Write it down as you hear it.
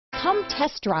Come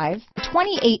test drive the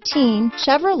 2018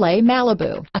 Chevrolet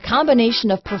Malibu, a combination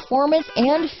of performance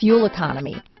and fuel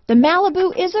economy. The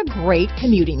Malibu is a great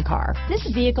commuting car. This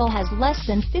vehicle has less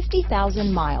than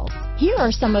 50,000 miles. Here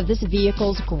are some of this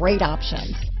vehicle's great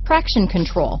options: traction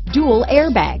control, dual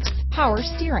airbags, power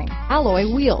steering,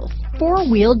 alloy wheels,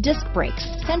 four-wheel disc brakes,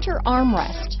 center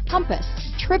armrest, compass,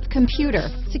 trip computer,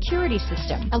 security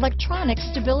system, electronic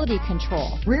stability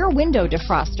control, rear window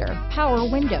defroster, power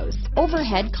windows,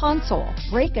 overhead console,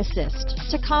 brake assist,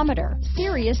 tachometer,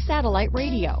 Sirius Satellite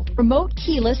Radio, remote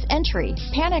keyless entry,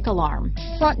 panic alarm,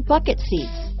 front bucket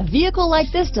seats. A vehicle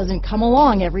like this doesn't come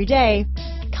along every day.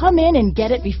 Come in and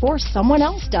get it before someone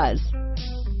else does.